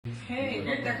Hey,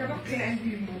 I cannot climb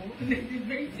you more. It's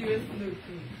very serious look.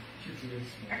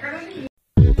 I cannot even.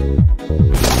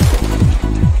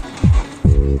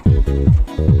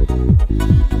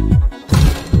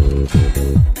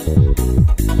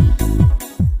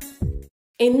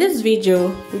 In this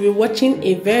video, we'll be watching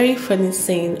a very funny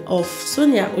scene of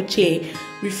Sonia Uche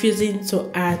refusing to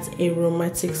act a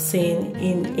romantic scene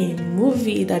in a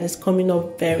movie that is coming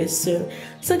up very soon.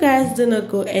 So guys, do not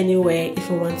go anywhere if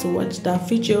you want to watch that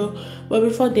video. But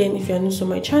before then, if you are new to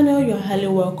my channel, you're highly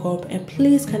welcome, and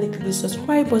please kindly click the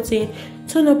subscribe button,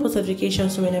 turn on post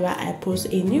notifications so whenever I post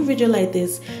a new video like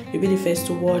this, you'll be the first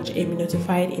to watch and be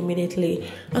notified immediately.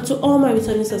 And to all my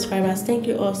returning subscribers, thank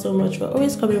you all so much for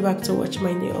always coming back to watch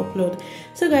my new upload.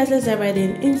 So guys, let's dive right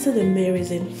into the main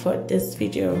reason for this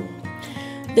video.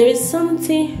 There is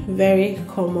something very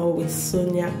common with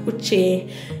Sonia Uche.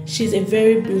 She's a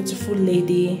very beautiful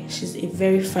lady. She's a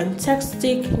very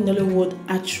fantastic Nollywood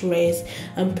actress,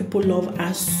 and people love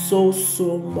her so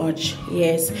much.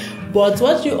 Yes, but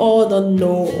what you all don't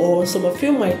know, or some of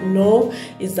you might know,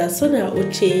 is that Sonia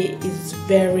Uche is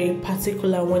very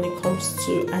particular when it comes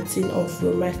to acting of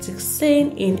romantic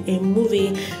scene in a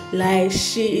movie. Like,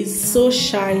 she is so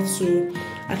shy to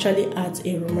actually act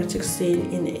a romantic scene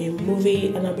in a movie,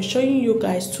 and I'll be showing you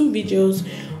guys two videos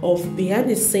of behind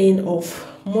the scene of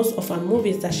most of her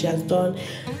movies that she has done.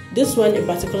 This one in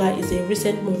particular is a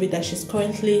recent movie that she's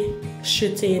currently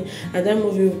shooting, and that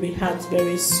movie will be out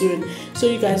very soon. So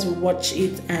you guys will watch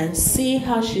it and see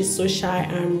how she's so shy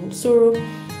and so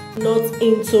not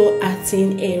into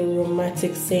acting a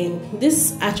romantic scene.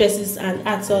 These actresses and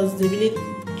actors, they really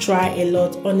try a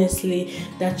lot. Honestly,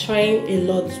 they're trying a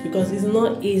lot because it's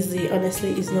not easy.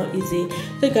 Honestly, it's not easy.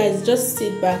 So guys, just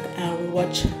sit back and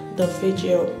watch the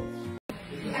video.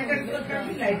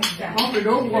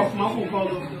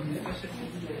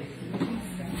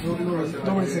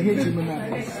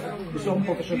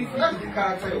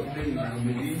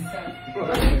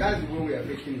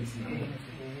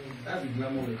 That's the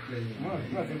glamour we're playing.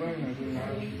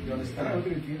 You understand?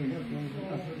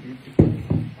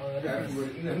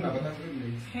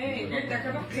 Hey, I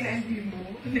cannot climb you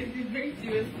more. It's very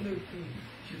serious look.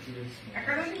 I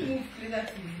cannot even move closer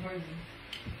to his body.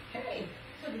 Hey.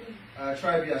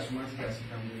 Try to be as romantic as you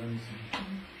can be. Let me see.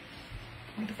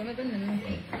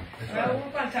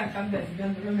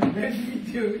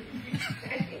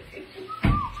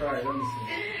 Try, let me see.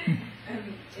 It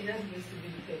just needs to be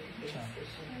the perfect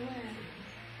expression.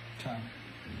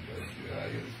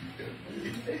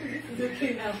 This is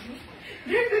okay now.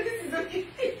 This is okay.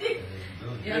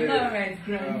 You're not right,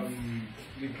 Grant.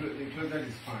 The closer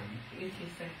is fine. Okay,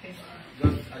 sir. Thank you.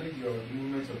 Just, I need your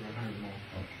movements of your hand more.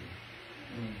 Okay.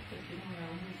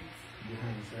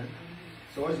 Behind, sir.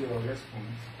 So what's your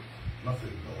response?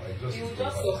 Nothing. No, I just. You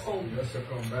just succumb. Just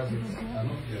succumb. That's it. I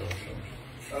don't care.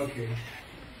 Okay.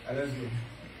 Let's go.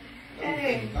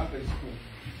 Hey. That is cool.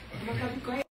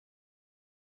 Go ahead.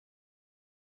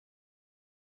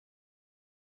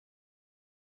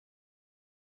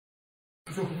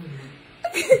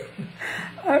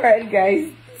 Alright guys,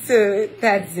 so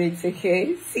that's it,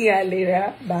 okay? See ya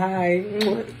later. Bye.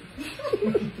 We're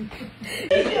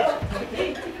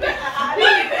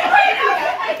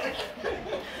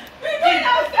going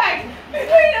outside.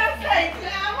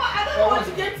 I don't want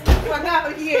to get for now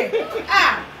here.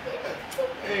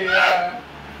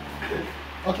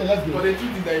 Okay, let's go. But the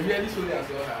truth is that I really saw that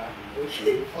saw her.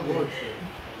 Okay.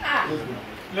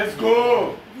 Let's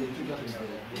go.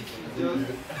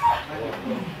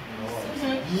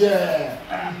 Yeah.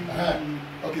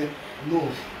 Okay. No.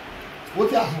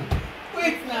 What happened?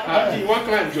 Wait now. You want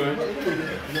to enjoy?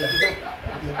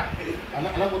 I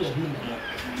like what you're doing now.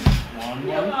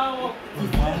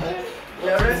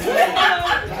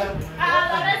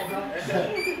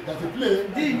 That's a play.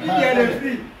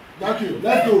 Thank you.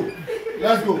 Let's go.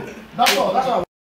 Let's go. That's all.